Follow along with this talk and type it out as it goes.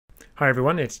Hi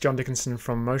everyone, it's John Dickinson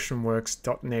from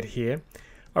motionworks.net here.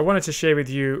 I wanted to share with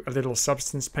you a little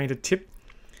Substance Painter tip.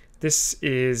 This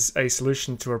is a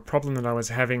solution to a problem that I was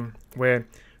having where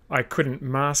I couldn't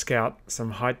mask out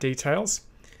some height details.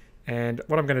 And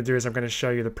what I'm going to do is I'm going to show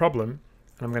you the problem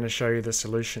and I'm going to show you the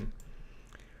solution.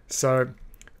 So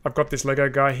I've got this Lego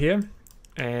guy here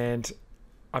and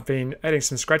I've been adding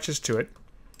some scratches to it,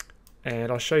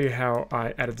 and I'll show you how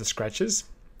I added the scratches.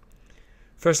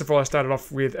 First of all, I started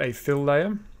off with a fill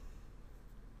layer.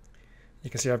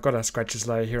 You can see I've got a scratches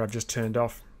layer here I've just turned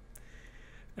off.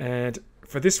 And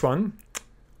for this one,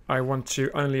 I want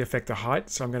to only affect the height,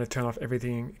 so I'm going to turn off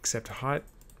everything except height.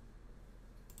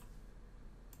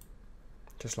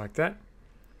 Just like that.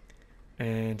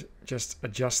 And just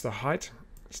adjust the height,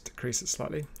 just decrease it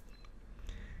slightly.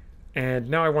 And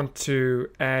now I want to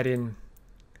add in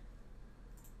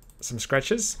some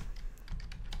scratches.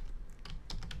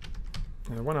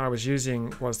 And the one I was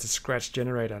using was the scratch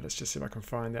generator. Let's just see if I can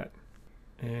find that.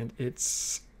 And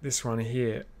it's this one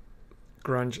here,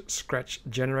 Grunge Scratch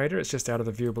Generator. It's just out of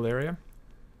the viewable area.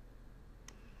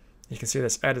 You can see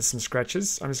that's added some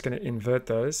scratches. I'm just going to invert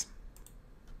those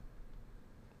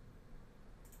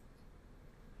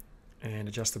and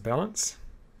adjust the balance.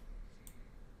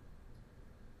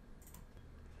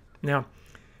 Now,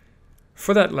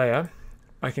 for that layer,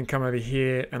 I can come over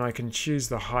here and I can choose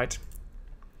the height,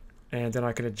 and then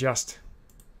I can adjust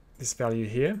this value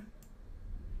here.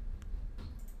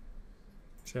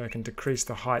 So I can decrease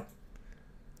the height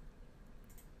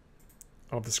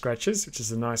of the scratches, which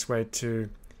is a nice way to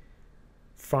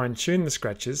fine-tune the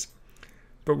scratches.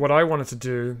 But what I wanted to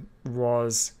do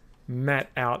was mat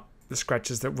out the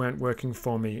scratches that weren't working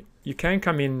for me. You can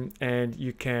come in and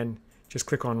you can just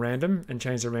click on random and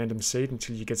change the random seed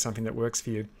until you get something that works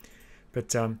for you.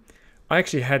 But I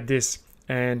actually had this,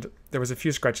 and there was a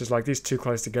few scratches like these too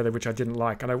close together which I didn't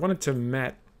like, and I wanted to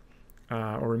mat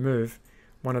or remove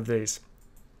one of these.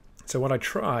 So what I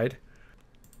tried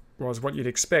was what you'd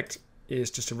expect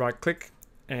is just to right click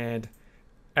and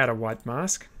add a white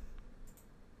mask,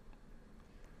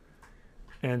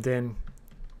 and then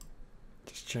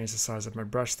just change the size of my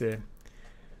brush there.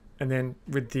 And then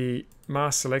with the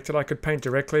mask selected, I could paint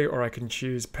directly or I can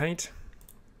choose paint.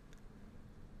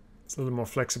 It's a little more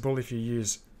flexible if you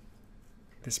use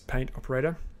this paint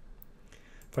operator.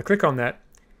 If I click on that,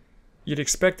 you'd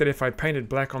expect that if I painted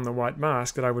black on the white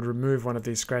mask that I would remove one of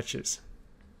these scratches.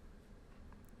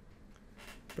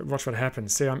 But watch what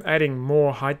happens. See, I'm adding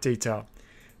more height detail,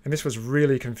 and this was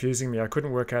really confusing me. I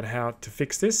couldn't work out how to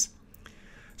fix this.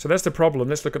 So that's the problem.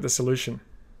 Let's look at the solution.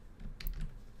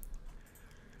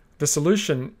 The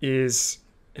solution is,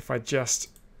 if I just,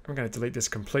 I'm going to delete this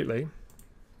completely.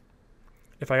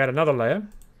 If I add another layer,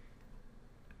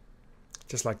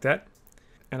 just like that,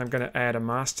 and I'm going to add a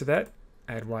mask to that,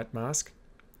 add white mask.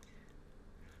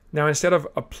 Now instead of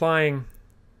applying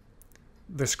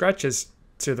the scratches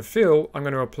to the fill, I'm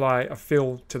going to apply a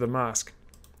fill to the mask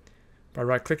by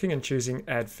right clicking and choosing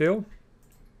add fill.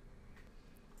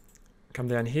 Come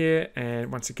down here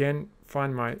and once again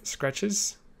find my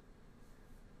scratches,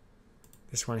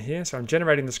 this one here. So I'm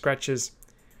generating the scratches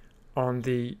on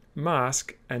the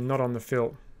mask and not on the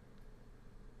fill.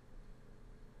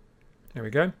 There we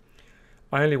go.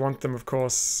 I only want them, of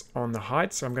course, on the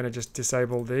height, so I'm going to just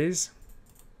disable these.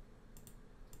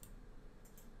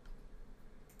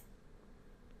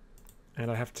 And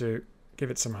I have to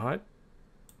give it some height.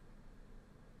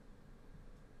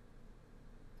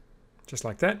 Just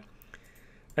like that.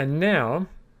 And now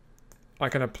I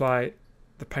can apply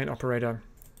the paint operator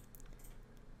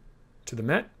to the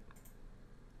mat.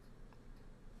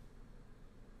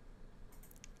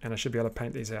 And I should be able to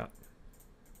paint these out.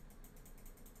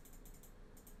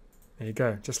 There you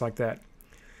go, just like that.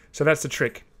 So that's the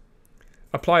trick.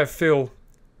 Apply a fill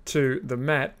to the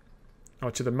mat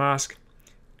or to the mask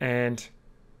and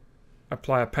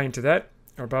apply a paint to that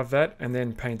or above that and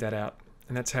then paint that out.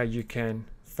 And that's how you can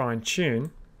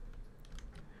fine-tune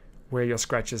where your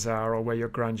scratches are or where your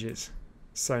grunge is.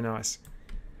 So nice.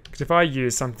 Because if I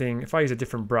use something, if I use a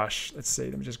different brush, let's see,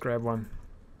 let me just grab one.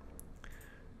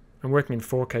 I'm working in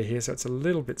 4K here, so it's a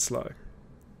little bit slow.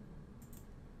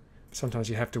 Sometimes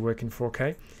you have to work in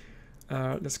 4K.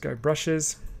 Let's go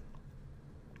brushes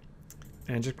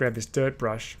and just grab this dirt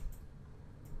brush.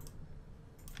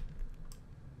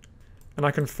 And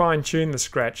I can fine-tune the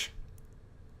scratch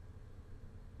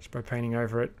just by painting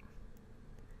over it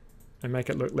and make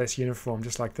it look less uniform,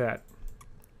 just like that.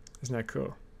 Isn't that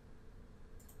cool?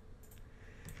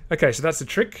 Okay, so that's the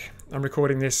trick. I'm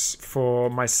recording this for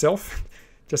myself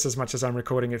just as much as I'm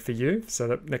recording it for you, so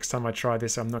that next time I try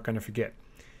this I'm not going to forget.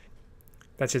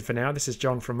 That's it for now. This is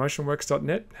John from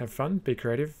motionworks.net. Have fun, be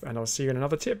creative, and I'll see you in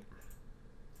another tip.